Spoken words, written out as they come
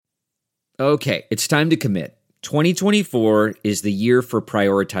Okay, it's time to commit. 2024 is the year for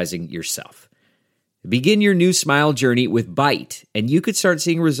prioritizing yourself. Begin your new smile journey with Byte, and you could start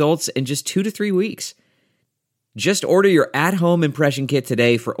seeing results in just 2 to 3 weeks. Just order your at-home impression kit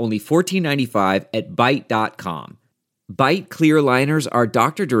today for only $14.95 at Byte.com. Byte clear liners are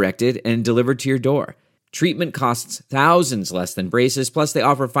doctor-directed and delivered to your door. Treatment costs thousands less than braces, plus they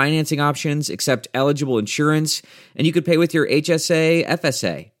offer financing options, accept eligible insurance, and you could pay with your HSA,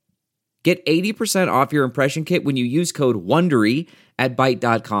 FSA. Get 80% off your impression kit when you use code WONDERY at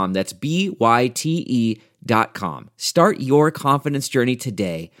Byte.com. That's BYTE.com. Start your confidence journey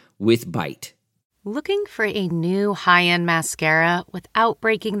today with Byte. Looking for a new high-end mascara without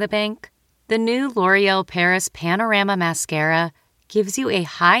breaking the bank? The new L'Oreal Paris Panorama Mascara gives you a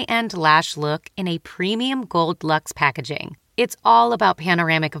high-end lash look in a premium gold luxe packaging. It's all about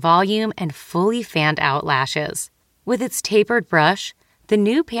panoramic volume and fully fanned-out lashes. With its tapered brush, the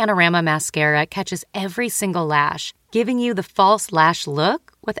new Panorama Mascara catches every single lash, giving you the false lash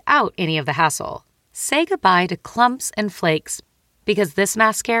look without any of the hassle. Say goodbye to clumps and flakes, because this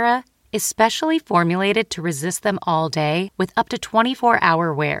mascara is specially formulated to resist them all day with up to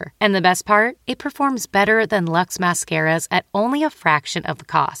 24-hour wear. And the best part? It performs better than Luxe mascaras at only a fraction of the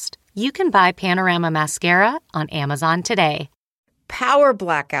cost. You can buy Panorama Mascara on Amazon today. Power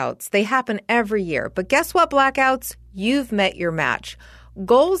blackouts, they happen every year. But guess what, blackouts? You've met your match.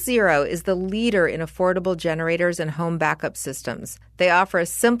 Goal Zero is the leader in affordable generators and home backup systems. They offer a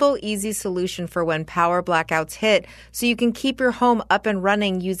simple, easy solution for when power blackouts hit, so you can keep your home up and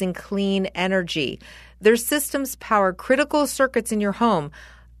running using clean energy. Their systems power critical circuits in your home,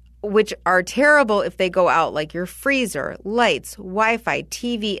 which are terrible if they go out, like your freezer, lights, Wi-Fi,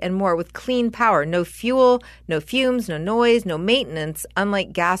 TV, and more, with clean power. No fuel, no fumes, no noise, no maintenance,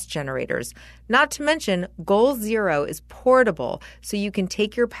 unlike gas generators. Not to mention, Goal Zero is portable, so you can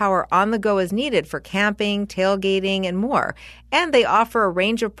take your power on the go as needed for camping, tailgating, and more. And they offer a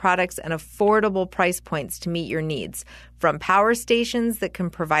range of products and affordable price points to meet your needs. From power stations that can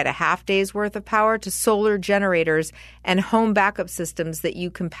provide a half day's worth of power to solar generators and home backup systems that you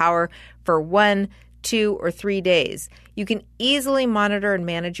can power for 1, 2, or 3 days. You can easily monitor and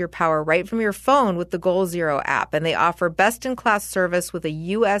manage your power right from your phone with the Goal Zero app, and they offer best-in-class service with a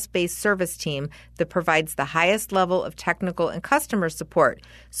U.S.-based service team that provides the highest level of technical and customer support.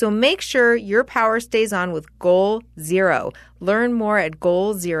 So make sure your power stays on with Goal Zero. Learn more at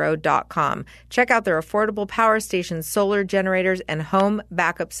goalzero.com. Check out their affordable power stations, solar generators, and home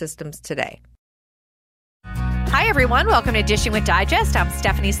backup systems today. Hi, everyone. Welcome to Dishing with Digest. I'm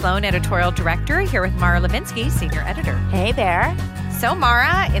Stephanie Sloan, editorial director, here with Mara Levinsky, senior editor. Hey there. So,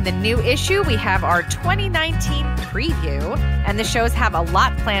 Mara, in the new issue, we have our 2019 preview, and the shows have a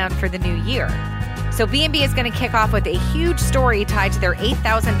lot planned for the new year. So B&B is going to kick off with a huge story tied to their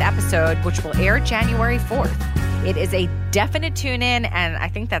 8,000th episode, which will air January 4th. It is a definite tune-in, and I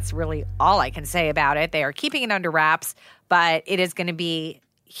think that's really all I can say about it. They are keeping it under wraps, but it is going to be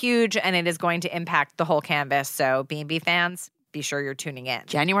huge, and it is going to impact the whole canvas. So B&B fans, be sure you're tuning in.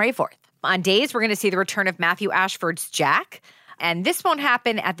 January 4th. On Days, we're going to see the return of Matthew Ashford's Jack. And this won't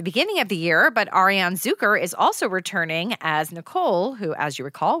happen at the beginning of the year, but Ariane Zucker is also returning as Nicole, who, as you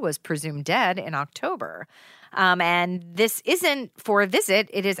recall, was presumed dead in October. And this isn't for a visit.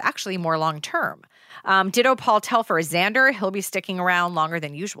 It is actually more long-term. Ditto Paul Telfer as Xander. He'll be sticking around longer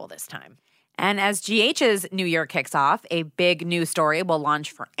than usual this time. And as GH's new year kicks off, a big news story will launch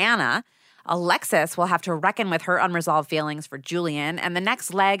for Anna. Alexis will have to reckon with her unresolved feelings for Julian, and the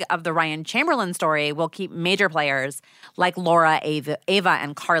next leg of the Ryan Chamberlain story will keep major players like Laura, Ava,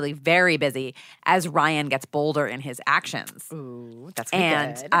 and Carly very busy as Ryan gets bolder in his actions. Ooh, that's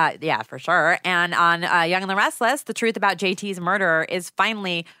good. Yeah, for sure. And on Young and the Restless, the truth about JT's murder is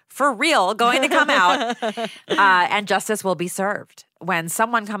finally, for real, going to come out, and justice will be served when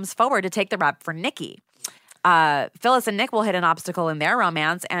someone comes forward to take the rep for Nikki. Phyllis and Nick will hit an obstacle in their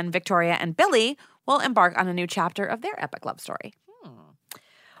romance, and Victoria and Billy will embark on a new chapter of their epic love story.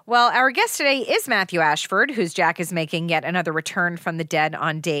 Well, our guest today is Matthew Ashford, whose Jack is making yet another return from the dead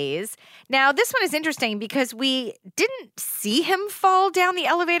on Days. Now, this one is interesting because we didn't see him fall down the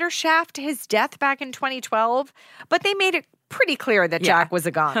elevator shaft to his death back in 2012, but they made it pretty clear that Jack was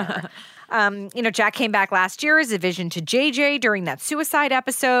a goner. Jack came back last year as a vision to JJ during that suicide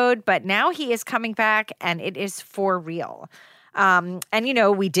episode, but now he is coming back and it is for real.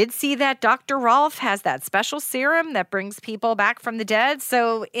 We did see that Dr. Rolf has that special serum that brings people back from the dead.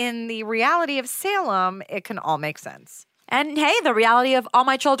 So in the reality of Salem, it can all make sense. And hey, the reality of All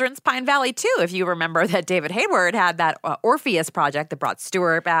My Children's Pine Valley too. If you remember that David Hayward had that Orpheus project that brought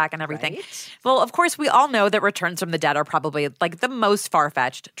Stewart back and everything. Right. Well, of course, we all know that returns from the dead are probably like the most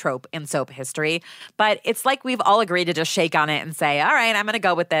far-fetched trope in soap history. But it's like we've all agreed to just shake on it and say, all right, I'm going to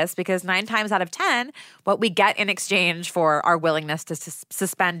go with this, because 9 times out of 10, what we get in exchange for our willingness to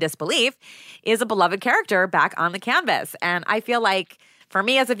suspend disbelief is a beloved character back on the canvas. And I feel like, for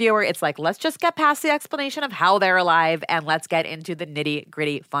me as a viewer, it's like, let's just get past the explanation of how they're alive and let's get into the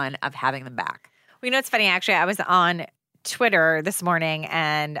nitty-gritty fun of having them back. Well, you know, it's funny. Actually, I was on Twitter this morning,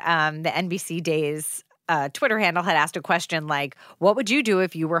 and the NBC Days Twitter handle had asked a question like, what would you do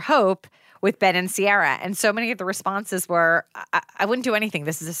if you were Hope with Ben and Sierra? And so many of the responses were, I wouldn't do anything.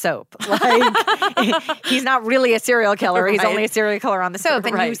 This is a soap. Like, he's not really a serial killer. He's only a serial killer on the soap.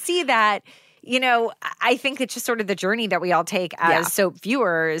 And you see that, you know, I think it's just sort of the journey that we all take as soap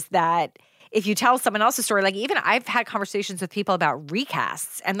viewers, that if you tell someone else's story, like even I've had conversations with people about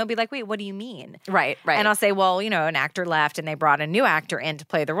recasts, and they'll be like, wait, what do you mean? Right. And I'll say, well, you know, an actor left and they brought a new actor in to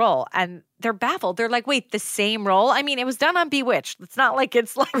play the role. And they're baffled. They're like, wait, the same role? I mean, it was done on Bewitched. It's not like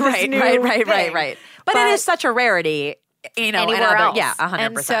it's like this new thing. Right. But it is such a rarity, you know, anywhere else. Yeah, 100%.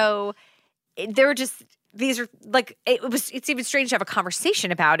 And so they're just, these are like, it's even strange to have a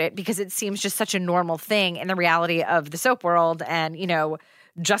conversation about it, because it seems just such a normal thing in the reality of the soap world. And, you know,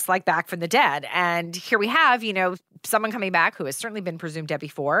 just like Back from the Dead. And here we have, you know, someone coming back who has certainly been presumed dead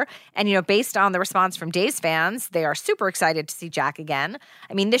before. And, you know, based on the response from Days fans, they are super excited to see Jack again.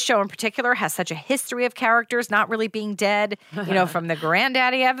 I mean, this show in particular has such a history of characters not really being dead, you know, from the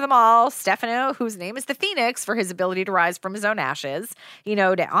granddaddy of them all, Stefano, whose name is the Phoenix for his ability to rise from his own ashes, you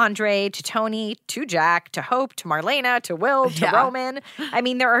know, to Andre, to Tony, to Jack, to Hope, to Marlena, to Will, to Roman. I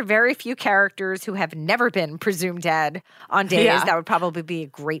mean, there are very few characters who have never been presumed dead on Days. That would probably be a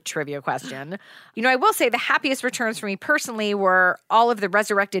great trivia question. You know, I will say the happiest returns for me personally were all of the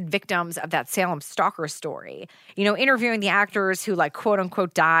resurrected victims of that Salem stalker story. You know, interviewing the actors who like quote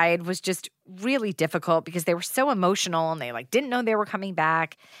unquote died was just really difficult, because they were so emotional and they like didn't know they were coming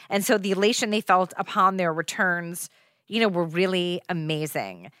back. And so the elation they felt upon their returns, you know, were really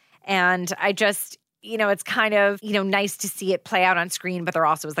amazing. And I just, you know, it's kind of, you know, nice to see it play out on screen, but there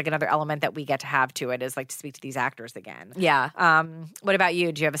also is like another element that we get to have to it, is like to speak to these actors again. Yeah. What about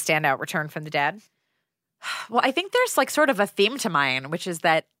you? Do you have a standout return from the dead? Well, I think there's like sort of a theme to mine, which is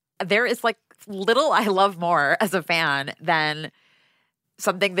that there is like little I love more as a fan than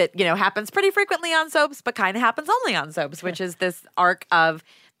something that, you know, happens pretty frequently on soaps, but kind of happens only on soaps, which is this arc of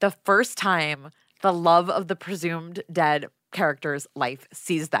the first time the love of the presumed dead character's life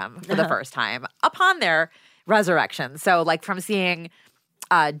sees them for the first time upon their resurrection. So like from seeing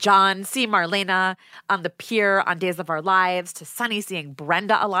John see Marlena on the pier on Days of Our Lives, to Sunny seeing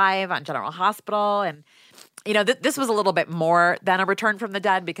Brenda alive on General Hospital. And, you know, this was a little bit more than a return from the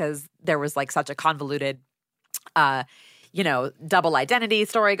dead, because there was like such a convoluted, you know, double identity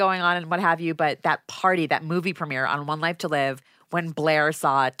story going on and what have you. But that party, that movie premiere on One Life to Live, when Blair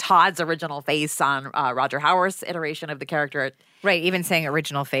saw Todd's original face on Roger Howarth's iteration of the character. Right, even saying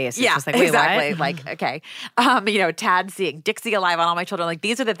original face. It's Yeah, just like, wait, exactly. what? Like, okay. You know, Tad seeing Dixie alive on All My Children. Like,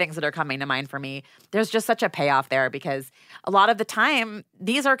 these are the things that are coming to mind for me. There's just such a payoff there, because a lot of the time,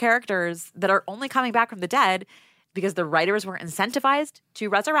 these are characters that are only coming back from the dead because the writers were incentivized to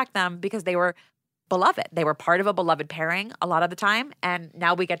resurrect them because they were beloved. They were part of a beloved pairing a lot of the time. And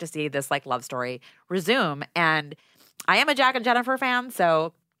now we get to see this, like, love story resume. And I am a Jack and Jennifer fan,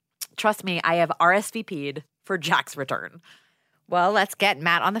 so trust me, I have RSVP'd for Jack's return. Well, let's get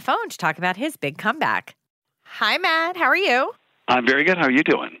Matt on the phone to talk about his big comeback. Hi, Matt. How are you? I'm very good. How are you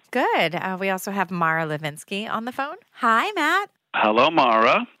doing? Good. We also have Mara Levinsky on the phone. Hi, Matt. Hello,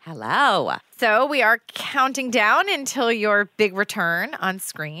 Mara. Hello. So we are counting down until your big return on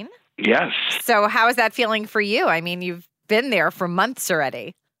screen. Yes. So how is that feeling for you? I mean, you've been there for months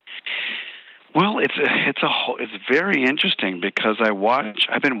already. Well, it's very interesting, because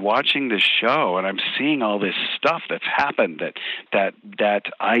I've been watching this show, and I'm seeing all this stuff that's happened that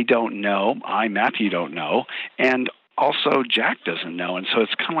I don't know, Matthew don't know, and also Jack doesn't know. And so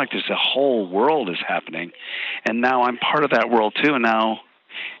it's kind of like there's a whole world is happening, and now I'm part of that world too, and now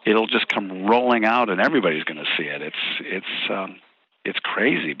it'll just come rolling out and everybody's going to see it. It's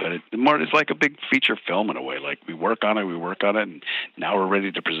crazy, but it's like a big feature film in a way. Like we work on it, and now we're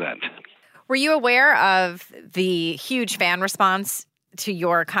ready to present. Were you aware of the huge fan response to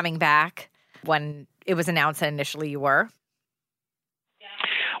your coming back when it was announced that initially you were?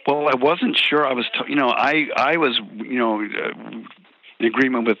 Well, I wasn't sure. I was, I was, an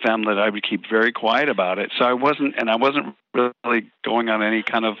agreement with them that I would keep very quiet about it. So I wasn't really going on any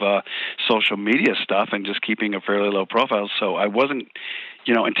kind of social media stuff and just keeping a fairly low profile. So I wasn't,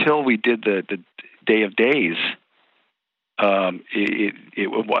 until we did the Day of Days, I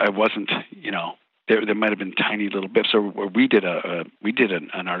wasn't, there might have been tiny little bits. So we did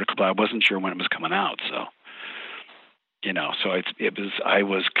an article, but I wasn't sure when it was coming out. So, I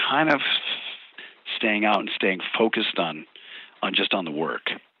was kind of staying out and staying focused on the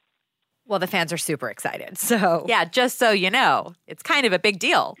work. Well, the fans are super excited. So yeah, just so you know, it's kind of a big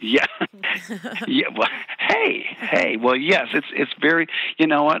deal. Yeah, yeah. Well, hey. Well, yes, it's very. You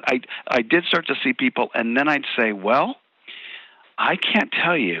know what? I did start to see people, and then I'd say, well, I can't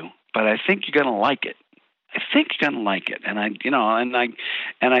tell you, but I think you're going to like it. I think you're going to like it, and I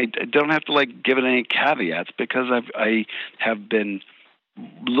don't have to give it any caveats because I have been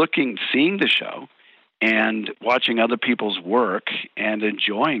seeing the show and watching other people's work and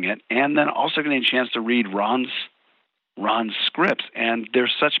enjoying it, and then also getting a chance to read Ron's scripts, and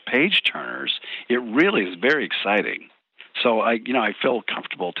they're such page turners. It really is very exciting. So I feel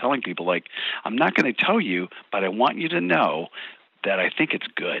comfortable telling people, I'm not going to tell you, but I want you to know that I think it's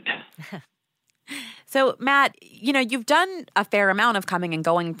good. So, Matt, you've done a fair amount of coming and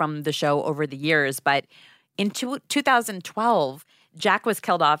going from the show over the years, but in 2012, Jack was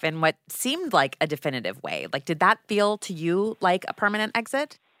killed off in what seemed like a definitive way. Did that feel to you like a permanent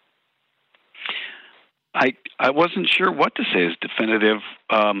exit? I wasn't sure what to say as definitive.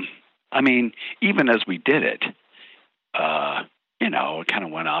 Even as we did it, it kind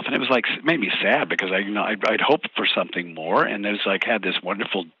of went off, and it was made me sad because I'd hoped for something more, and it was had this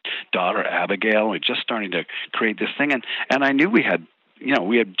wonderful daughter Abigail. We're just starting to create this thing, and I knew we had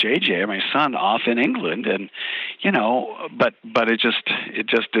JJ, my son, off in England, and but it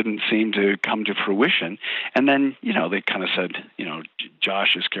just didn't seem to come to fruition. And then they kind of said,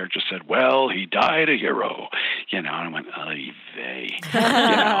 Josh's character said, well, he died a hero, and I went, oy vey,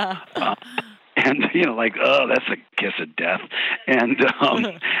 and oh, that's a kiss of death. And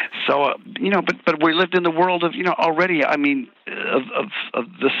so but we lived in the world of already, of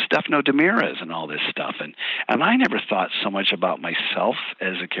the Stefano DiMeras and all this stuff, and I never thought so much about myself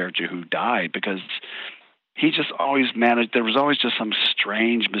as a character who died, because he just always managed. There was always just some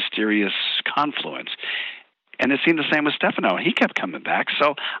strange, mysterious confluence. And it seemed the same with Stefano. He kept coming back,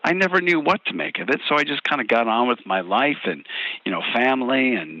 so I never knew what to make of it. So I just kind of got on with my life and,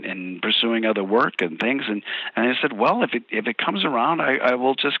 family and pursuing other work and things. And I said, well, if it comes around, I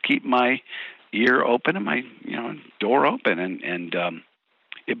will just keep my ear open and my door open.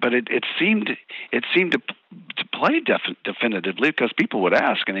 But it seemed to play definitively, because people would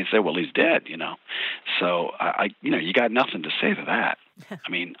ask and they'd say, well, he's dead, So you got nothing to say to that.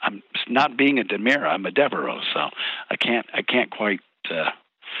 I'm not being a DiMera, I'm a Devereaux, so I can't quite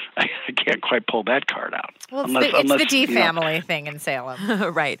pull that card out. Well, it's the D family thing in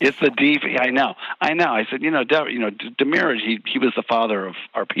Salem, right? It's the D. I know. I said, DiMera, he was the father of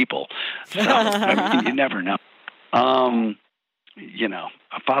our people, so you never know.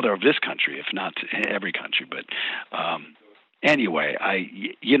 A father of this country, if not every country. But anyway, I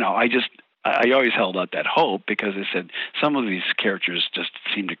always held out that hope, because I said some of these characters just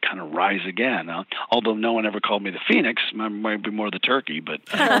seem to kind of rise again. Although no one ever called me the Phoenix, might be more the turkey, but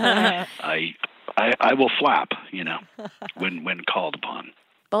I will flap, when called upon.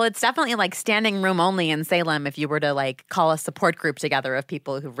 Well, it's definitely standing room only in Salem if you were to call a support group together of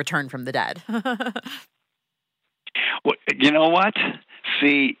people who've returned from the dead. Well, you know what?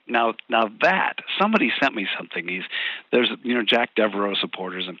 See, now that somebody sent me something. There's Jack Devereaux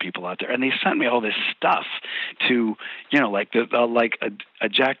supporters and people out there, and they sent me all this stuff to a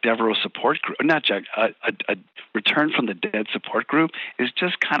Jack Devereaux support group, not Jack, a Return from the Dead support group is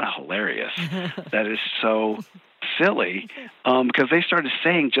just kind of hilarious. That is so silly, because they started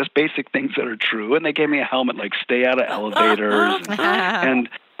saying just basic things that are true, and they gave me a helmet stay out of elevators, and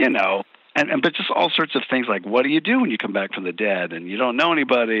but just all sorts of things like, what do you do when you come back from the dead and you don't know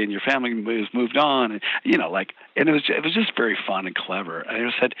anybody and your family has moved on, and and it was just very fun and clever. And I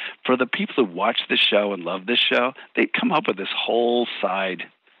just said, for the people who watch this show and love this show, they'd come up with this whole side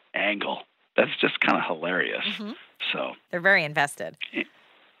angle that's just kind of hilarious. Mm-hmm. So they're very invested.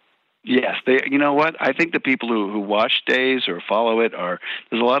 Yes, you know what? I think the people who watch Days or follow it there's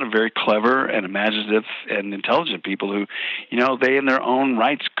a lot of very clever and imaginative and intelligent people who, they in their own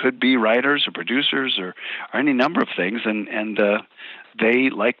rights could be writers or producers or any number of things, and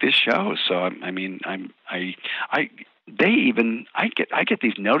they like this show. So I get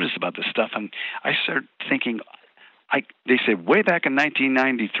these notices about this stuff, and I start thinking. They say way back in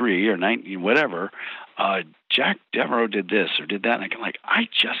 1993 or 19 whatever, Jack Devereaux did this or did that. And I'm like, I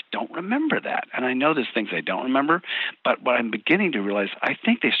just don't remember that. And I know there's things I don't remember, but what I'm beginning to realize, I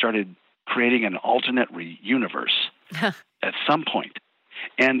think they started creating an alternate universe at some point.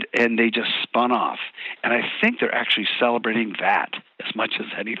 And they just spun off. And I think they're actually celebrating that as much as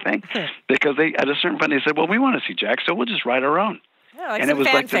anything. Because they, at a certain point, they said, well, we want to see Jack, so we'll just write our own. Oh, like and it was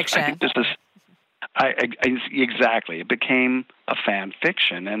fan like this, fiction. I think this is, exactly. It became a fan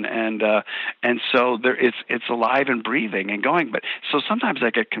fiction, and so there it's alive and breathing and going. But so sometimes I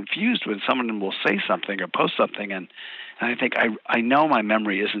get confused when someone will say something or post something, and I think I know my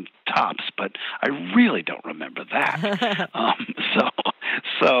memory isn't tops, but I really don't remember that. So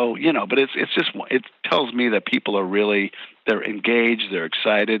but it's just, it tells me that people are really, they're engaged, they're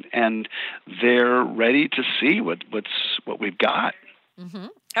excited, and they're ready to see what we've got. Mm-hmm.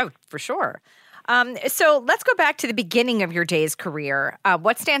 Oh, for sure. So let's go back to the beginning of your Days career.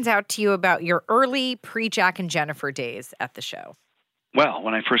 What stands out to you about your early pre-Jack and Jennifer days at the show? Well,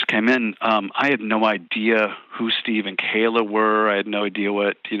 when I first came in, I had no idea who Steve and Kayla were. I had no idea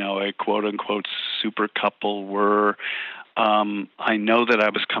what, a quote-unquote super couple were. I know that I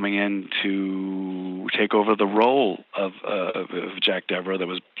was coming in to take over the role of Jack Devereaux that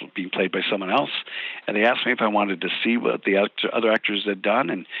was being played by someone else, and they asked me if I wanted to see what the other actors had done,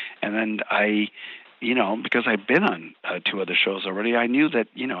 and then I, because I'd been on 2 other shows already, I knew that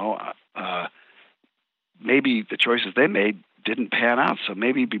maybe the choices they made didn't pan out, so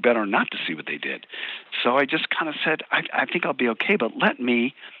maybe it'd be better not to see what they did. So I just kind of said, I think I'll be okay, but let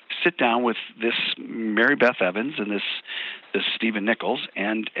me sit down with this Mary Beth Evans and this Stephen Nichols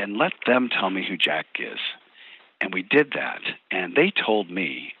and let them tell me who Jack is. And we did that, and they told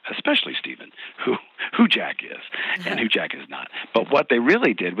me, especially Stephen, who Jack is and who Jack is not. But what they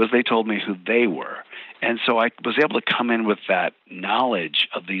really did was they told me who they were. And so I was able to come in with that knowledge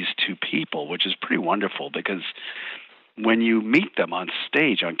of these 2 people, which is pretty wonderful, because when you meet them on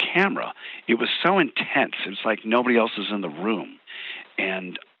stage, on camera, it was so intense. It was like nobody else was in the room.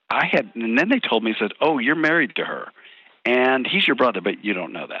 And then they told me, said, oh, you're married to her, and he's your brother, but you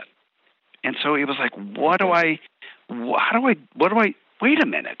don't know that. And so it was like, wait a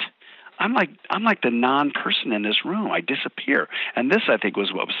minute. I'm like the non-person in this room. I disappear. And this, I think,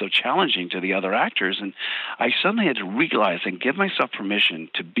 was what was so challenging to the other actors. And I suddenly had to realize and give myself permission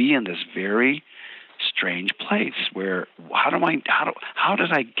to be in this very strange place where how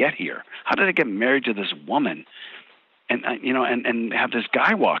did I get here? How did I get married to this woman? And and have this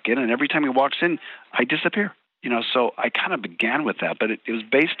guy walk in, and every time he walks in, I disappear. So I kind of began with that, but it was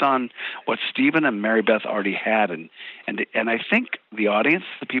based on what Stephen and Mary Beth already had, and I think the audience,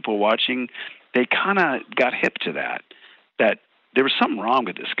 the people watching, they kind of got hip to that there was something wrong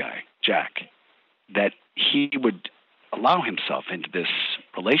with this guy, Jack, that he would allow himself into this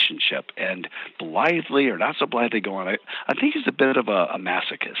relationship and blithely or not so blithely go on. I think he's a bit of a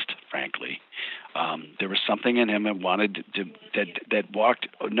masochist, frankly. There was something in him that walked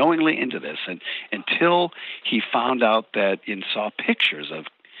knowingly into this, and until he found out and saw pictures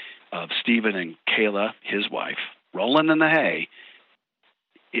of Stephen and Kayla, his wife, rolling in the hay,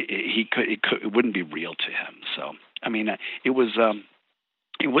 it wouldn't be real to him. So I mean, it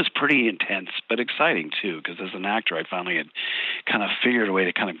was pretty intense, but exciting too, because as an actor, I finally had kind of figured a way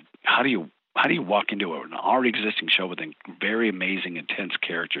to kind of how do you walk into an already existing show with very amazing, intense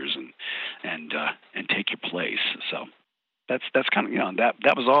characters and take your place. So that's kind of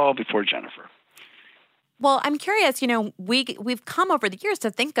that was all before Jennifer. Well, I'm curious. We've come over the years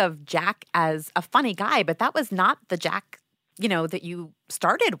to think of Jack as a funny guy, but that was not the Jack that you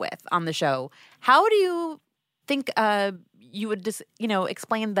started with on the show. How do you think you would just,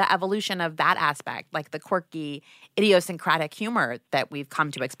 explain the evolution of that aspect, like the quirky, idiosyncratic humor that we've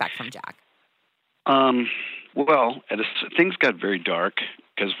come to expect from Jack? Well, things got very dark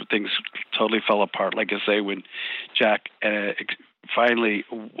because things totally fell apart. Like I say, when Jack finally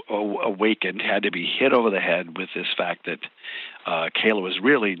awakened, had to be hit over the head with this fact that Kayla was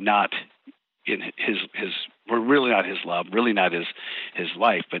really not in really not his love, really not his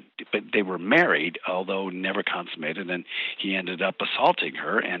life, but they were married, although never consummated, and he ended up assaulting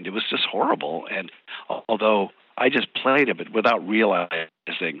her, and it was just horrible. And although I just played it, but without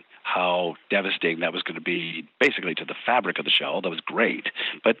realizing how devastating that was going to be, basically to the fabric of the show. That was great,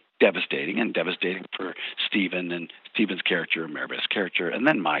 but devastating for Stephen and Stephen's character, and Marybeth's character, and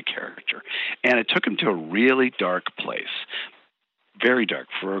then my character. And it took him to a really dark place, very dark,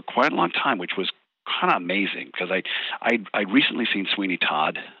 for quite a long time, which was kind of amazing because I'd recently seen Sweeney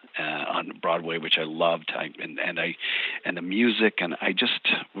Todd on Broadway, which I loved, and the music, and I just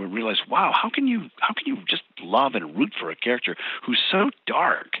realized, wow, how can you just love and root for a character who's so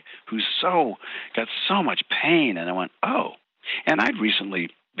dark, who's got so much pain. And I went, oh. And I'd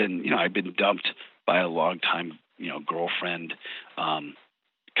recently I'd been dumped by a longtime, girlfriend,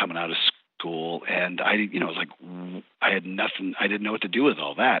 coming out of school. And it was like, I had nothing, I didn't know what to do with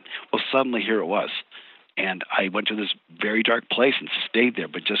all that. Well, suddenly here it was. And I went to this very dark place and stayed there,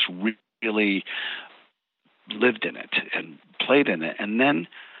 but just really lived in it and played in it. And then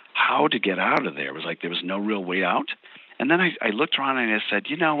how to get out of there was like there was no real way out. And then I looked around and I said,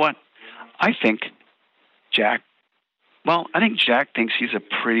 you know what? I think Jack thinks he's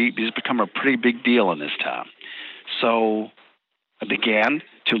become a pretty big deal in this town. So I began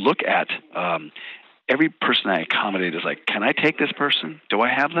to look at every person I accommodate is like, can I take this person? Do I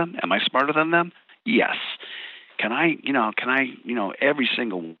have them? Am I smarter than them? Yes. Can I, every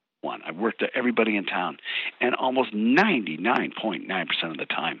single one. I've worked at everybody in town, and almost 99.9% of the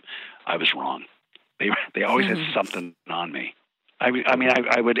time, I was wrong. They always had something on me. I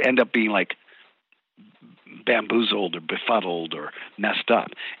would end up being like bamboozled or befuddled or messed up.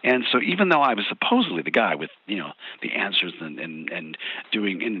 And so even though I was supposedly the guy with, the answers and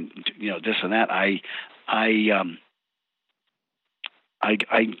doing, this and that, I'd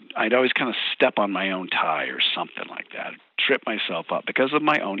always kind of step on my own tie or something like that, trip myself up because of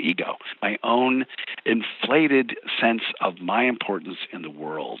my own ego, my own inflated sense of my importance in the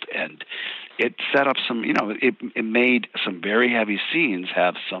world. And it set up some, it made some very heavy scenes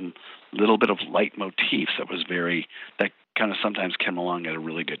have some little bit of light motifs that kind of sometimes came along at a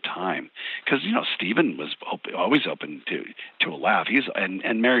really good time. Because, Stephen was always open to a laugh.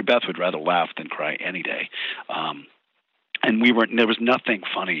 And Mary Beth would rather laugh than cry any day. And there was nothing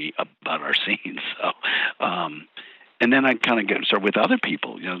funny about our scenes. So, and then I kind of started with other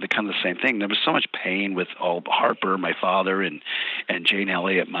people, the kind of the same thing. There was so much pain with Harper, my father, and Jane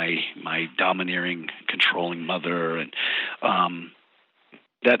Elliott, my domineering, controlling mother, and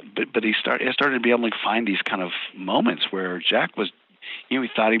But I started to be able to find these kind of moments where Jack was, he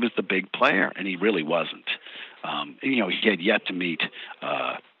thought he was the big player, and he really wasn't. He had yet to meet.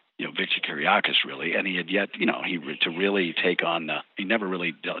 Victor Kiriakis, really, and he had yet, to really take on. He never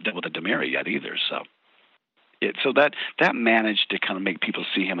really dealt with a Demira yet either. So that managed to kind of make people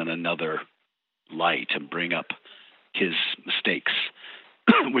see him in another light and bring up his mistakes,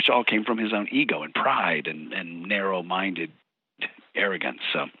 which all came from his own ego and pride and narrow-minded arrogance.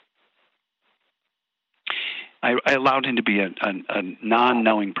 So I allowed him to be a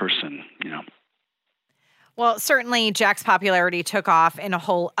non-knowing person, Well, certainly Jack's popularity took off in a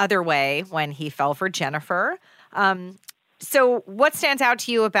whole other way when he fell for Jennifer. So what stands out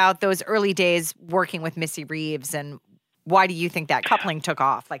to you about those early days working with Missy Reeves, and why do you think that coupling took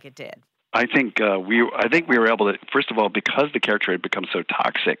off like it did? I think we were able to, first of all, because the character had become so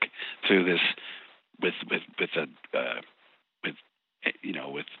toxic through this with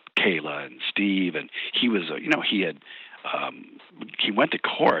Kayla and Steve, and he was he went to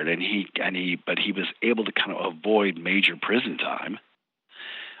court but he was able to kind of avoid major prison time,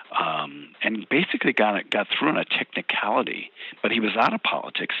 and basically got through on a technicality. But he was out of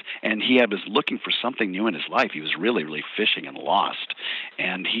politics, and he was looking for something new in his life. He was really, really fishing and lost,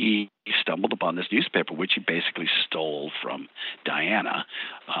 and he stumbled upon this newspaper, which he basically stole from Diana,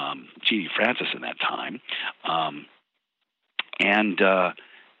 Jeannie Francis in that time,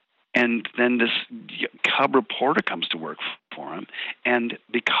 and then this cub reporter comes to work for him, and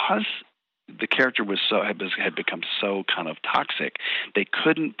because the character had become so kind of toxic, they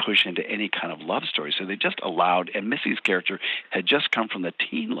couldn't push into any kind of love story. So they just allowed, and Missy's character had just come from the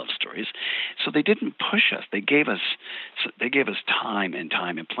teen love stories, so they didn't push us. They gave us time and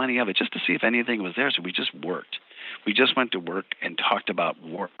plenty of it, just to see if anything was there. So we just worked. We just went to work and talked about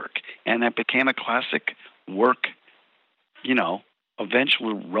work, and it became a classic work,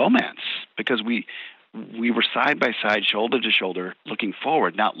 eventual romance, because we were side by side, shoulder to shoulder, looking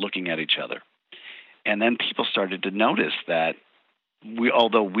forward, not looking at each other. And then people started to notice that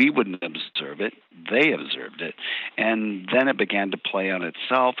although we wouldn't observe it, they observed it. And then it began to play on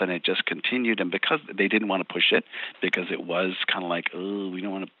itself, and it just continued. And because they didn't want to push it, because it was kind of like, oh, we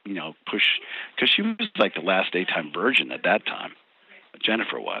don't want to, push, because she was like the last daytime virgin at that time.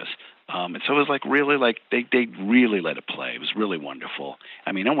 Jennifer was. And so it was like really like they really let it play. It was really wonderful.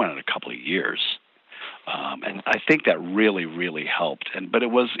 I mean, it went on a couple of years. And I think that really, really helped. But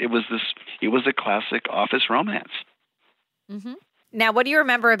it was a classic office romance. Mm-hmm. Now, what do you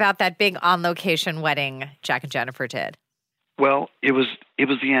remember about that big on-location wedding Jack and Jennifer did? Well, it was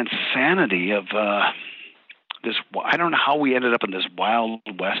the insanity of this. I don't know how we ended up in this Wild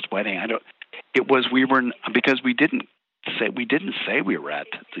West wedding. Because we didn't say we were at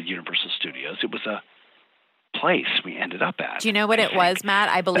the Universal Studios. It was place we ended up at. Do you know what it was, Matt?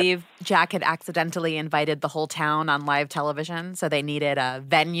 I believe Jack had accidentally invited the whole town on live television, so they needed a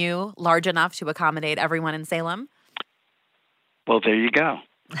venue large enough to accommodate everyone in Salem. Well, there you go.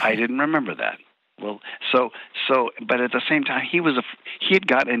 I didn't remember that. Well, but at the same time, he had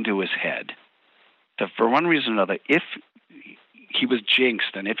got into his head that for one reason or another, if he was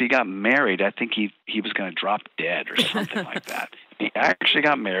jinxed, and if he got married, I think he was going to drop dead or something like that. He actually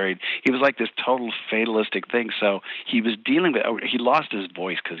got married. He was like this total fatalistic thing. So he was dealing with. He lost his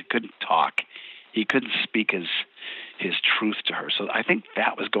voice because he couldn't talk. He couldn't speak his truth to her. So I think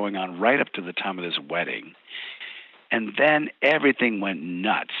that was going on right up to the time of this wedding. And then everything went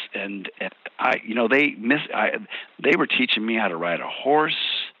nuts, and they were teaching me how to ride a horse,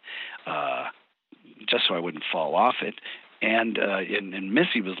 just so I wouldn't fall off it. And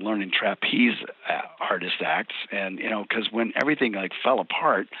Missy was learning trapeze artist acts, and because when everything like fell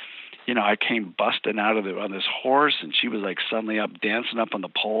apart, I came busting out of on this horse, and she was like suddenly up dancing up on the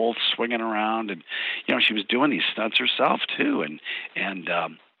pole, swinging around, and she was doing these stunts herself too, and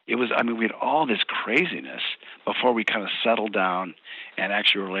it was, we had all this craziness before we kind of settled down and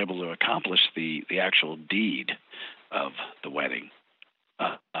actually were able to accomplish the actual deed of the wedding.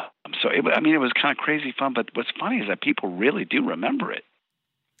 So it was kind of crazy fun, but what's funny is that people really do remember it.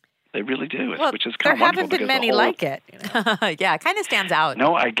 They really do, which is kind of wonderful. There haven't been many like it. Yeah, it kind of stands out.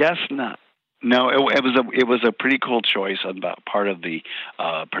 No, I guess not. No, it was a pretty cool choice on part of the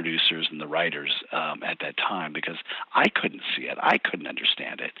producers and the writers at that time, because I couldn't see it, I couldn't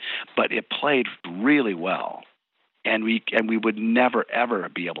understand it, but it played really well, and we would never ever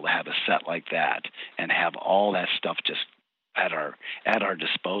be able to have a set like that and have all that stuff just at our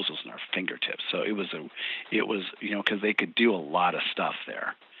disposals and our fingertips. So it was because they could do a lot of stuff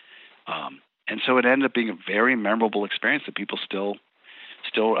there, and so it ended up being a very memorable experience that people still,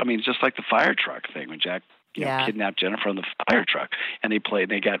 just like the fire truck thing when Jack kidnapped Jennifer on the fire truck, and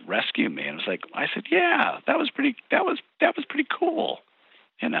they got Rescue Me, and it was like, I said, yeah, that was pretty cool.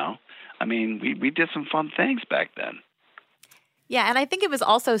 We did some fun things back then. Yeah, and I think it was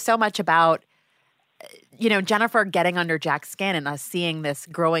also so much about, Jennifer getting under Jack's skin and us seeing this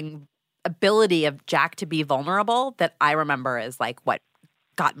growing ability of Jack to be vulnerable that I remember is like what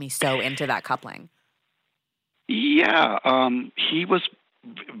got me so into that coupling. Yeah, he was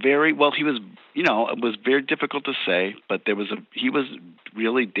very well. He was, it was very difficult to say, but he was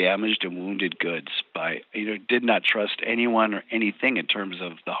really damaged and wounded goods by, did not trust anyone or anything in terms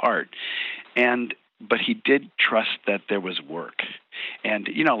of the heart, but he did trust that there was work, and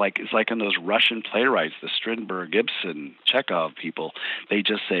it's like in those Russian playwrights, the Strindberg, Ibsen, Chekhov people. They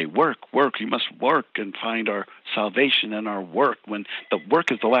just say work, work. You must work and find our salvation in our work. When the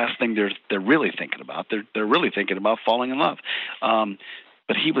work is the last thing they're really thinking about. They're really thinking about falling in love.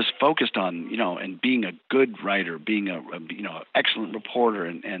 But he was focused on, and being a good writer, being a excellent reporter,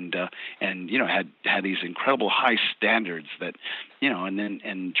 and had these incredible high standards that,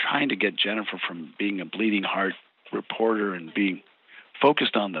 and trying to get Jennifer from being a bleeding heart reporter and being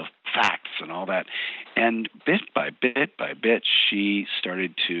focused on the facts and all that. And bit by bit, she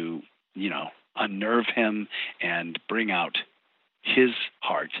started to, unnerve him and bring out his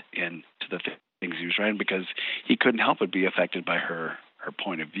heart into the things he was writing, because he couldn't help but be affected by her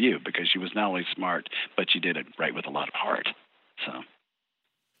point of view, because she was not only smart, but she did it right with a lot of heart. So,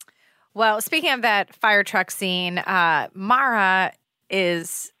 well, speaking of that fire truck scene, Mara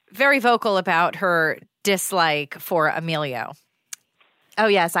is very vocal about her dislike for Emilio. Oh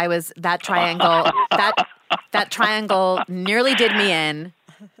yes, I was that triangle. that triangle nearly did me in.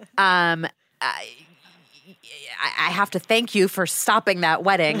 I have to thank you for stopping that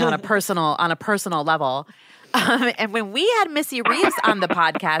wedding on a personal level. And when we had Missy Reeves on the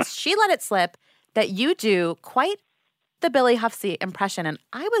podcast, she let it slip that you do quite the Billy Huffsey impression. And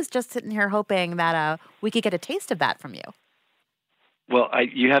I was just sitting here hoping that we could get a taste of that from you. Well,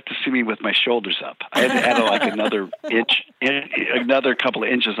 you have to see me with my shoulders up. I had to add like another inch, another couple of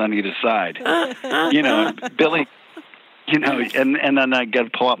inches on either side. Billy, and then I got to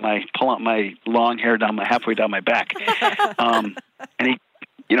pull out my long hair halfway down my back. And he,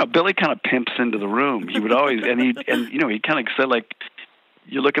 Billy kind of pimps into the room. He would always, he kind of said like,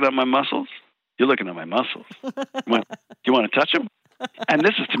 "You're looking at my muscles? You're looking at my muscles. You want to touch them?" And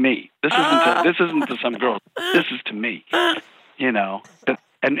this is to me. This isn't to some girl. This is to me.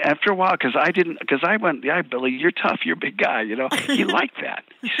 And after a while, because I went, yeah, Billy, you're tough, you're a big guy, He liked that.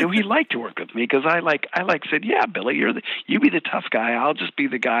 So he liked to work with me because I said, yeah, Billy, you be the tough guy. I'll just be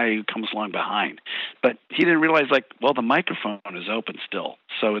the guy who comes along behind. But he didn't realize, the microphone is open still,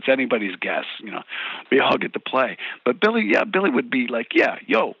 so it's anybody's guess. We all get to play. But Billy would be like, yeah,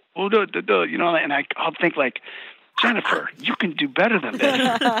 yo, oh, you know, and I'll think like, Jennifer, you can do better than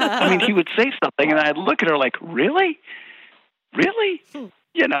this. I mean, he would say something, and I'd look at her like, really?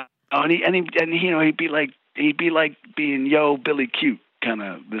 You know, and you know, he'd be like being Billy Cute kind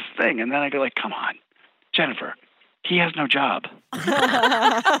of this thing, and then I go like, come on, Jennifer, he has no job. He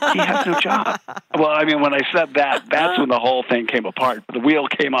has no job. Well, I mean, when I said that, that's when the whole thing came apart. The wheel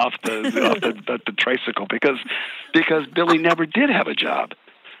came off the tricycle because Billy never did have a job.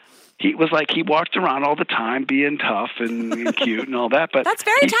 He was like, he walked around all the time being tough and cute and all that. But that's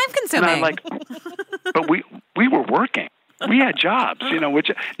very time consuming. And I'm like, but we were working. We had jobs, you know, which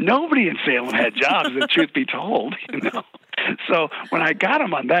nobody in Salem had jobs, the truth be told, you know. So when I got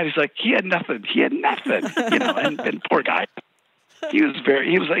him on that, he's like, he had nothing, you know, and poor guy. He was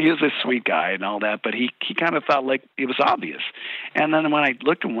a sweet guy and all that, but he kind of thought like it was obvious. And then when I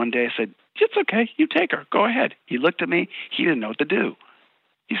looked at him one day, I said, it's okay, you take her, go ahead. He looked at me, he didn't know what to do.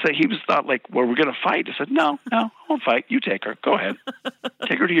 He said thought like, well, we're going to fight. I said, no, I won't fight. You take her. Go ahead.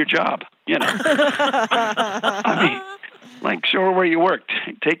 Take her to your job. You know. I mean, like, show her where you worked.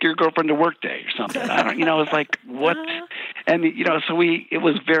 Take your girlfriend to work day or something. I don't. You know, it's like what. And you know, so it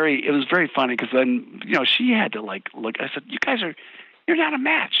was very funny because then you know she had to like look. I said, you're not a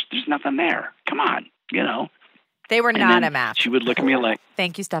match. There's nothing there. Come on. You know. They were not a match. She would look at me like,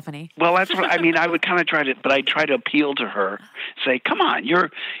 thank you, Stephanie. Well, that's what I mean. I would kind of but I try to appeal to her, say, "Come on,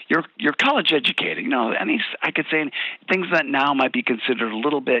 you're college educated, you know." And I could say things that now might be considered a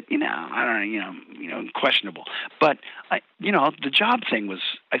little bit, you know, I don't know, you know, questionable. But you know, the job thing was.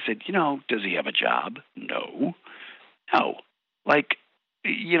 I said, you know, does he have a job? No. Like,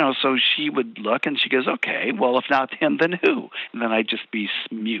 you know, so she would look and she goes, okay, well, if not him, then who? And then I'd just be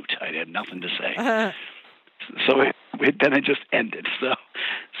mute. I had nothing to say. So then it just ended.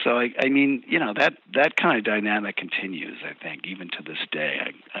 So I mean, you know, that kind of dynamic continues. I think even to this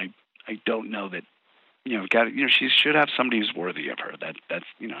day. I don't know that, you know, she should have somebody who's worthy of her. That's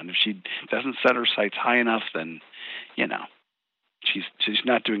you know, and if she doesn't set her sights high enough, then you know, she's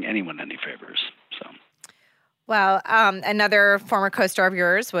not doing anyone any favors. So. Well, another former co-star of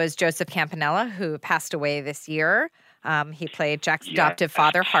yours was Joseph Campanella, who passed away this year. He played Jack's adoptive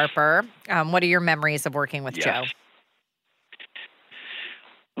father, Harper. What are your memories of working with Joe?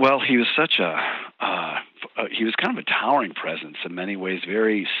 Well, he was such he was kind of a towering presence in many ways,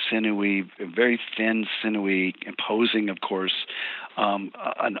 very sinewy, very thin, sinewy, imposing, of course,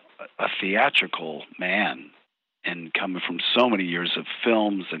 a theatrical man, and coming from so many years of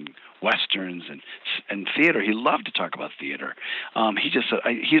films and westerns and theater. He loved to talk about theater. He just said,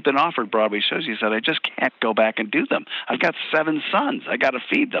 he's been offered Broadway shows. He said, I just can't go back and do them. I've got 7 sons. I got to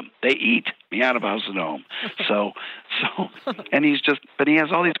feed them. They eat me out of house and home. So, and but he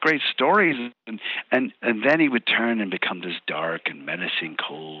has all these great stories. And then he would turn and become this dark and menacing,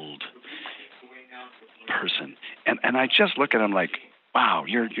 cold person. And I just look at him like, wow,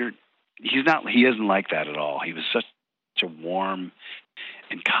 he isn't like that at all. He was such a warm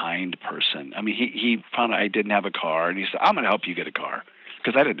and kind person. I mean, he found out I didn't have a car, and he said, "I'm going to help you get a car,"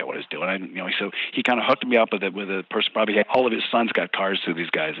 because I didn't know what I was doing. So he kind of hooked me up with a person. Probably all of his sons got cars through these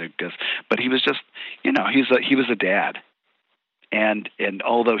guys, I guess. But he was just, you know, he was a dad, and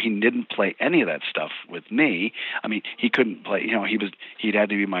although he didn't play any of that stuff with me, I mean, he couldn't play. You know, he'd had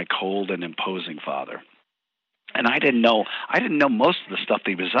to be my cold and imposing father, and I didn't know most of the stuff that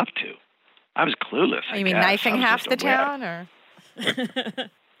he was up to. I was clueless. You mean knifing half the town, or?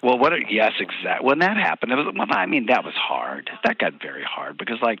 Well, yes, exactly. When that happened, that was hard. That got very hard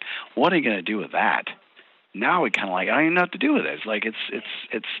because, like, what are you going to do with that? Now we kind of like, I don't even know what to do with it. It's like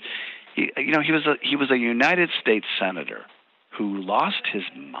you know, he was a United States senator who lost his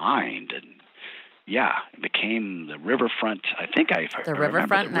mind and became the riverfront. I think the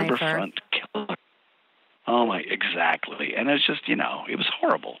riverfront killer. Oh my, exactly. And it's just, you know, it was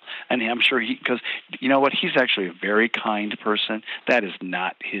horrible. And I'm sure because you know what, he's actually a very kind person. That is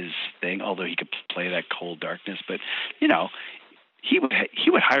not his thing, although he could play that cold darkness. But, you know, he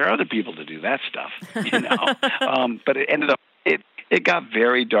would hire other people to do that stuff, you know. But it ended up, it got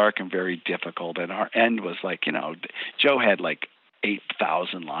very dark and very difficult. And our end was like, you know, Joe had like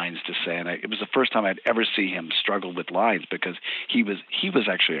 8,000 lines to say, and it was the first time I'd ever see him struggle with lines because he was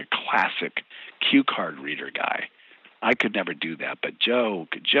actually a classic cue card reader guy. I could never do that, but Joe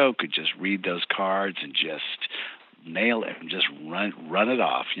could just read those cards and just nail it and just run it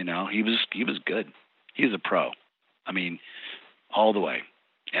off. You know, he was good. He was a pro. I mean, all the way,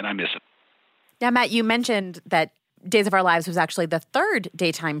 and I miss him. Now, Matt, you mentioned that Days of Our Lives was actually the 3rd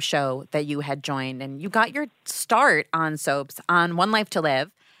daytime show that you had joined, and you got your start on soaps on One Life to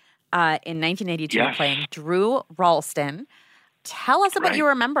Live in 1982, yes, playing Drew Ralston. Tell us about what you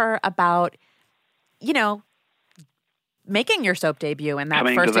remember about, making your soap debut and that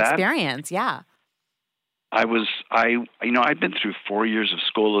Coming first to that? experience. Yeah. I'd been through 4 years of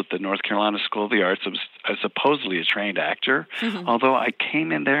school at the North Carolina School of the Arts. I was supposedly a trained actor, although I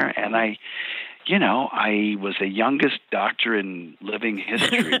came in there and I was the youngest doctor in living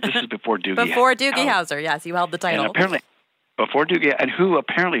history. This is before Doogie. Before Doogie Howser, yes, you held the title. And apparently, before Doogie, and who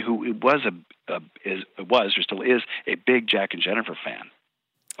was or still is a big Jack and Jennifer fan.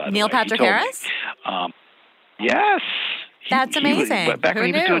 Neil Patrick Harris? Yes. That's amazing. Back when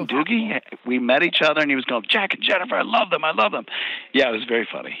he was doing Doogie, we met each other, and he was going, Jack and Jennifer, I love them. Yeah, it was very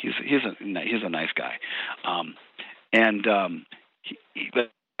funny. He's a nice guy.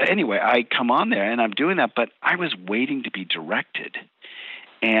 But anyway, I come on there, and I'm doing that, but I was waiting to be directed.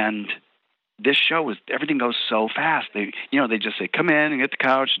 And this show everything goes so fast. They just say, come in and get the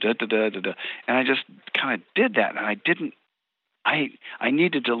couch, And I just kind of did that, and I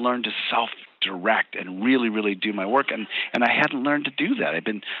needed to learn to self-direct and really, really do my work, and I hadn't learned to do that.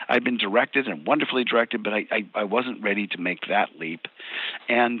 I'd been directed and wonderfully directed, but I wasn't ready to make that leap.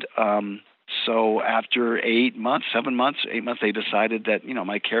 And so after 8 months, they decided that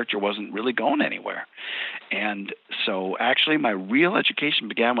my character wasn't really going anywhere. And so actually my real education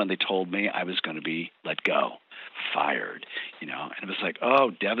began when they told me I was going to be let go. Fired, and it was like,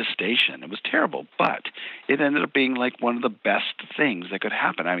 devastation. It was terrible, but it ended up being like one of the best things that could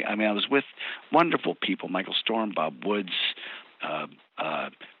happen. I mean, I was with wonderful people: Michael Storm, Bob Woods,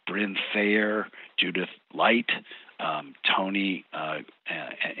 Bryn Thayer, Judith Light, Tony,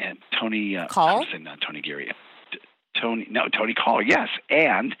 and Tony. Call? Not Tony Geary. Tony Call, yes,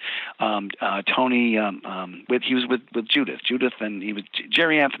 and Tony. He was with Judith, and he was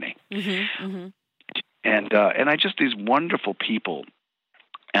Jerry Anthony. Mm-hmm, mm-hmm. And I just these wonderful people,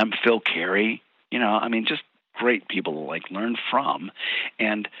 and Phil Carey, just great people to learn from.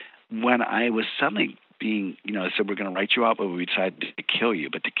 And when I was suddenly being, they said, we're going to write you out, but we decided to kill you.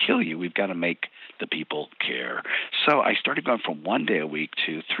 But to kill you, we've got to make the people care. So I started going from 1 day a week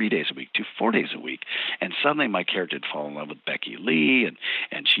to 3 days a week to 4 days a week. And suddenly my character had fallen in love with Becky Lee,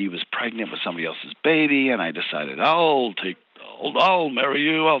 and she was pregnant with somebody else's baby. And I decided, I'll marry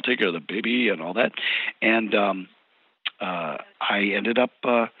you. I'll take care of the baby and all that. And I ended up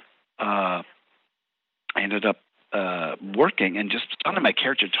working, and just suddenly my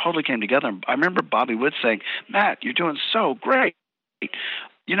character totally came together. And I remember Bobby Wood saying, "Matt, you're doing so great.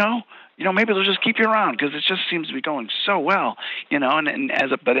 Maybe they'll just keep you around because it just seems to be going so well."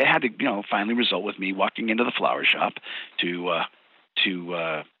 But it had to finally result with me walking into the flower shop to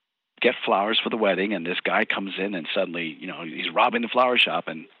get flowers for the wedding, and this guy comes in, and suddenly, he's robbing the flower shop,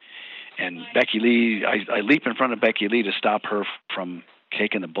 and Becky Lee, I leap in front of Becky Lee to stop her from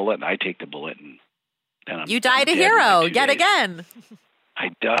taking the bullet, and I take the bullet, and then you died a hero yet again. I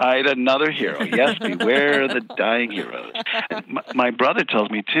died another hero. Yes, beware the dying heroes. And my brother tells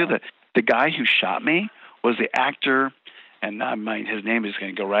me too that the guy who shot me was the actor. And his name is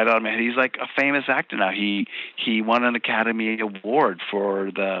going to go right out of my head. He's like a famous actor now. He won an Academy Award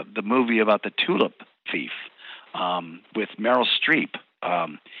for the movie about the tulip thief with Meryl Streep.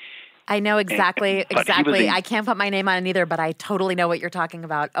 I know exactly. I can't put my name on it either, but I totally know what you're talking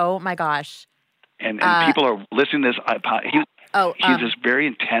about. Oh my gosh! And people are listening to this. He's this very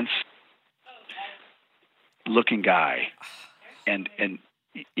intense looking guy, and.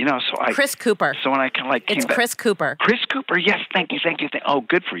 Chris Cooper. So when I kind of it's Chris Cooper. Chris Cooper, yes, thank you. Oh,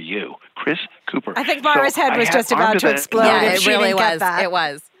 good for you, Chris Cooper. I think Mara's head was just about to explode. Yeah, it really was. It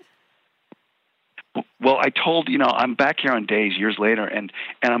was. Well, I told I'm back here on days years later, and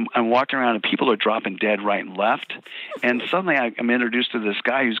I'm walking around, and people are dropping dead right and left, and suddenly I'm introduced to this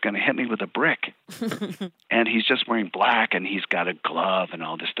guy who's going to hit me with a brick, and he's just wearing black, and he's got a glove and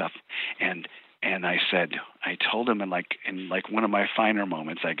all this stuff, and I told him in one of my finer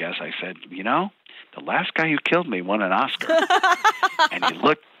moments, I guess, I said, the last guy who killed me won an Oscar. And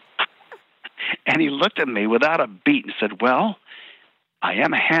he looked at me without a beat and said, well, I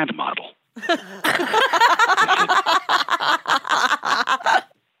am a hand model.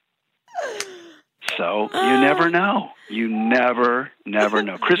 So you never know. You never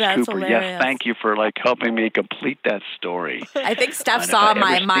know. Chris Cooper, hilarious. Yes, thank you for helping me complete that story. I think Steph saw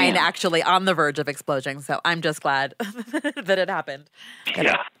my mind actually on the verge of exploding, so I'm just glad that it happened.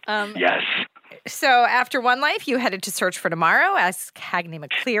 Yeah. Yes. So after One Life, you headed to Search for Tomorrow as Cagney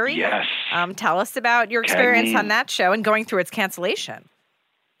McCleary. Yes. Tell us about your experience on that show and going through its cancellation.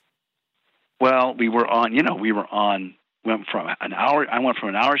 Well, we went from an hour. I went from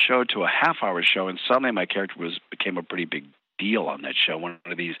an hour show to a half-hour show, and suddenly my character became a pretty big deal on that show. One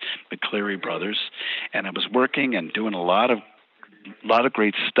of these McCleary brothers, and I was working and doing a lot of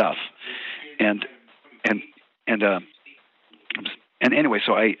great stuff, and anyway,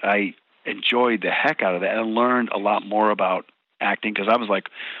 so I enjoyed the heck out of that and learned a lot more about acting because I was like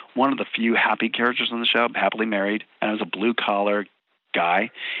one of the few happy characters on the show, happily married, and I was a blue collar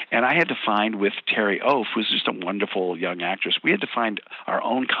guy, and I had to find with Terry Oaf, who's just a wonderful young actress, we had to find our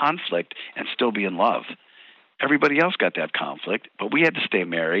own conflict and still be in love. Everybody else got that conflict, but we had to stay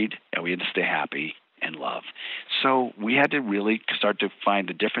married and we had to stay happy and love. So we had to really start to find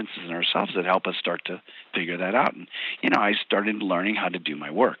the differences in ourselves that help us start to figure that out. And, I started learning how to do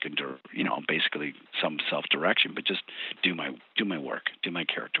my work and, basically some self-direction, but just do my work, do my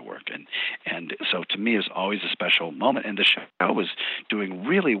character work. And so to me, it's always a special moment. And the show was doing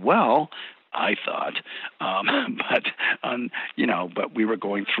really well, I thought, but we were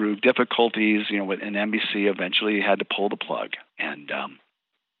going through difficulties, and NBC eventually had to pull the plug. And,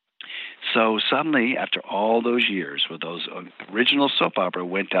 so suddenly, after all those years, with those original soap opera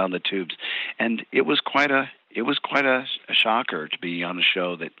went down the tubes, and it was quite a shocker to be on a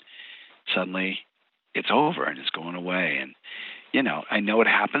show that suddenly it's over and it's going away. And I know it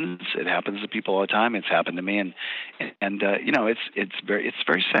happens. It happens to people all the time. It's happened to me, and it's very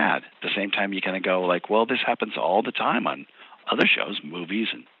sad. At the same time, you kind of go like, well, this happens all the time on other shows, movies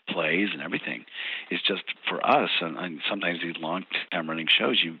and plays and everything. It's just for us, and sometimes these long-time running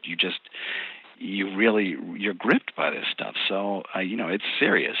shows, you're gripped by this stuff. So it's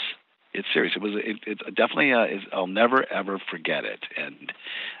serious. It's serious. It's definitely I'll never ever forget it, and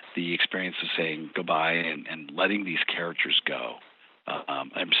the experience of saying goodbye and letting these characters go.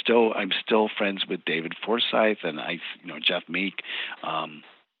 I'm still friends with David Forsythe and Jeff Meek.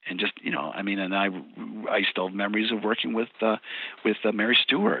 And just and I still have memories of working with Mary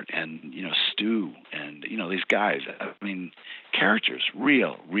Stewart and Stu and these guys. Characters,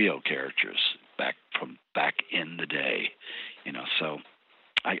 real characters back in the day. So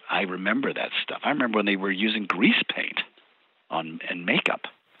I remember that stuff. I remember when they were using grease paint and makeup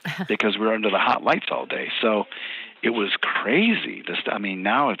because we were under the hot lights all day. So it was crazy.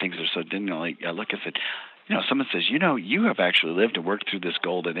 Now things are so I look and said. Someone says, you have actually lived and worked through this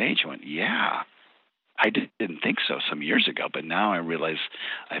golden age. I went, yeah, I didn't think so some years ago, but now I realize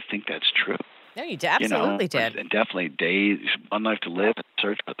I think that's true. No, you absolutely did. And definitely days, One Life to Live,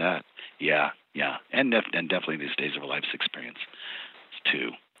 search for that. Yeah. And definitely these Days of a Life's experience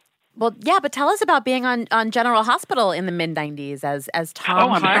too. Well, yeah, but tell us about being on General Hospital in the mid-'90s as Tom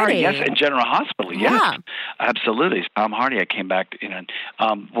Hardy. Oh, I'm sorry. Yes, in General Hospital. Yes, yeah. Absolutely. Tom Hardy. I came back General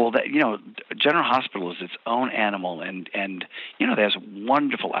Hospital is its own animal, and there's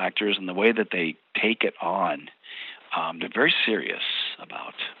wonderful actors, and the way that they take it on, they're very serious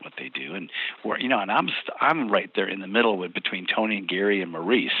about what they do, and and I'm right there in the middle between Tony and Gary and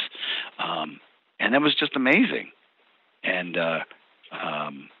Maurice, and that was just amazing, and.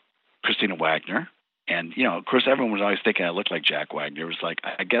 Christina Wagner. And, of course, everyone was always thinking I looked like Jack Wagner. It was like,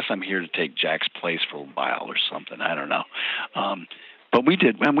 I guess I'm here to take Jack's place for a while or something. I don't know. But we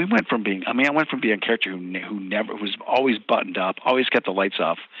did. And we went from being, I went from being a character who was always buttoned up, always kept the lights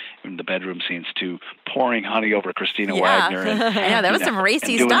off in the bedroom scenes, to pouring honey over Christina Wagner. And, yeah, that was some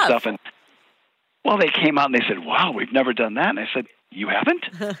racy stuff. Well, they came out and they said, wow, we've never done that. And I said, you haven't?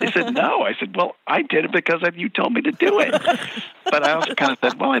 They said, no. I said, well, I did it because you told me to do it. But I also kind of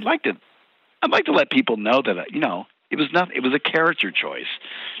said, well, I'd like to let people know that, it was nothing. It was a character choice.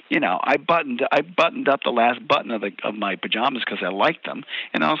 I buttoned up the last button of my pajamas because I liked them.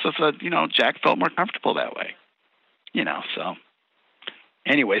 And I also said, Jack felt more comfortable that way. So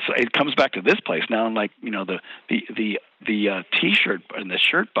anyway, so it comes back to this place now. And the T-shirt and the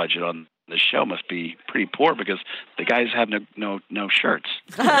shirt budget on the show must be pretty poor because the guys have no shirts.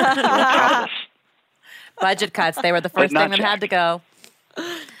 They're all topless. Budget cuts. They were the first thing that had to go.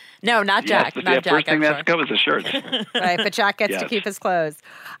 No, not Jack. Yes, not Jack. First thing that has to go is the shirts. Right, but Jack gets to keep his clothes.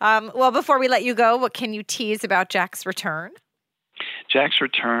 Well, before we let you go, what can you tease about Jack's return? Jack's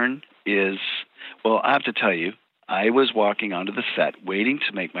return is, I have to tell you, I was walking onto the set waiting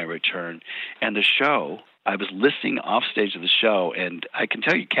to make my return, and the show, I was listening off stage of the show, and I can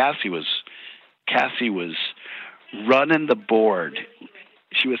tell you Cassie was running the board.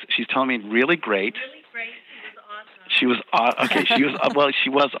 She's telling me really great. She was okay. She was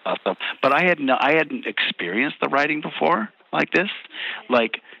awesome. But I hadn't experienced the writing before like this.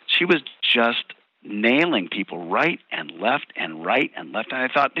 Like she was just nailing people right and left and right and left. And I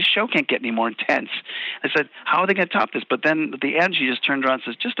thought, this show can't get any more intense. I said, how are they going to top this? But then at the end, she just turned around and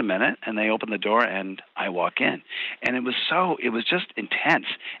says, just a minute. And they open the door and I walk in. And it was just intense.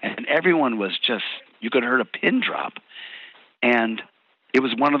 And everyone was just, you could have heard a pin drop. And it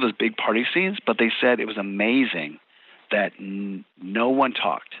was one of those big party scenes, but they said it was amazing that no one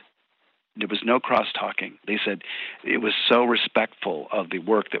talked. There was no cross-talking. They said it was so respectful of the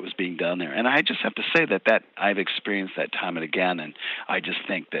work that was being done there. And I just have to say that I've experienced that time and again, and I just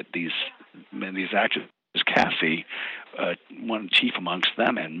think that these actors, Cassie, one chief amongst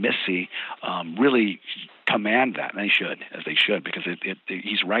them, and Missy, really command that, and they should, because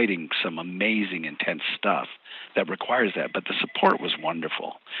he's writing some amazing, intense stuff that requires that. But the support was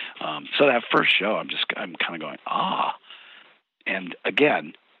wonderful. So that first show, I'm kind of going, and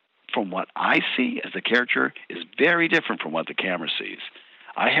again, from what I see as the character is very different from what the camera sees.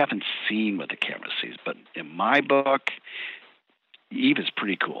 I haven't seen what the camera sees, but in my book, Eve is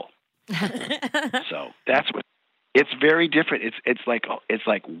pretty cool. So that's what it's very different. It's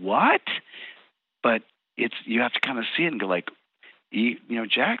like what? But you have to kind of see it and go like, Eve,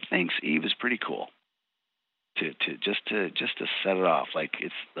 Jack thinks Eve is pretty cool. To set it off, like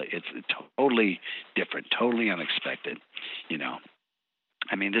it's totally different, totally unexpected,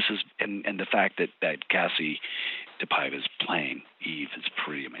 I mean, this is and the fact that Cassie DePaiva is playing Eve is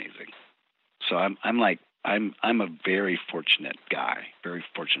pretty amazing. So I'm a very fortunate guy, very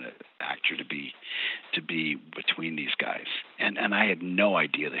fortunate actor to be between these guys, and I had no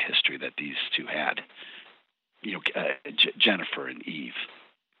idea the history that these two had, Jennifer and Eve,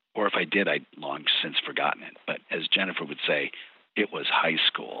 or if I did, I'd long since forgotten it. But as Jennifer would say, it was high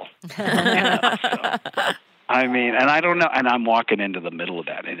school. I mean, and I don't know, and I'm walking into the middle of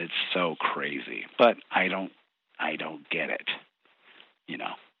that, and it's so crazy. But I don't get it,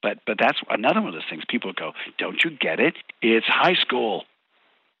 But that's another one of those things. People go, "Don't you get it? It's high school.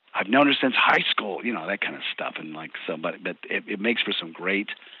 I've known her since high school." That kind of stuff, and like so. But it makes for some great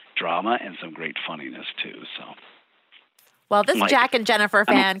drama and some great funniness too. So. Well, this Jack and Jennifer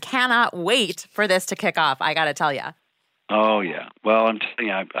fan cannot wait for this to kick off. I got to tell you. Oh, yeah. Well, I'm telling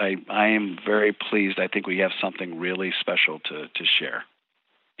you, I am very pleased. I think we have something really special to share.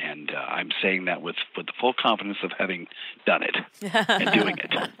 And I'm saying that with the full confidence of having done it and doing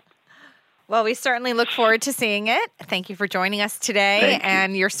it. Well, we certainly look forward to seeing it. Thank you for joining us today.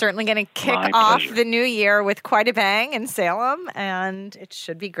 And you're certainly going to kick off the new year with quite a bang in Salem, and it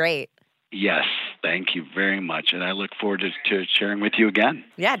should be great. Yes, thank you very much. And I look forward to sharing with you again.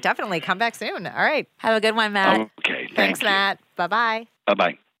 Yeah, definitely. Come back soon. All right. Have a good one, Matt. Okay. Thanks, Matt. Bye-bye.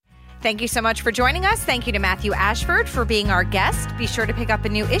 Bye-bye. Thank you so much for joining us. Thank you to Matthew Ashford for being our guest. Be sure to pick up a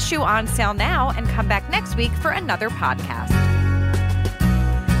new issue on sale now and come back next week for another podcast.